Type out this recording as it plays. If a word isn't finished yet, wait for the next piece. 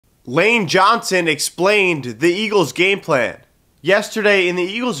Lane Johnson explained the Eagles' game plan. Yesterday, in the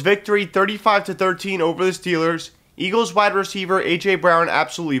Eagles' victory 35-13 over the Steelers, Eagles wide receiver A.J. Brown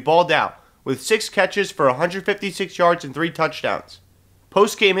absolutely balled out with 6 catches for 156 yards and 3 touchdowns.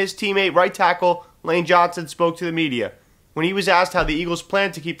 Post-game, his teammate right tackle Lane Johnson spoke to the media when he was asked how the Eagles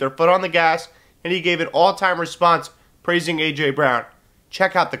planned to keep their foot on the gas, and he gave an all-time response praising A.J. Brown.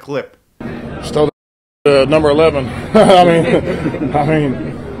 Check out the clip. Still number 11.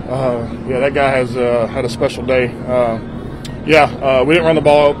 Yeah, that guy has had a special day. We didn't run the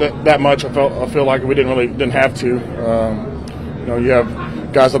ball that much. I feel like we didn't have to. You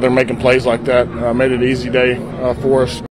have guys out there making plays like that. Made it an easy day for us.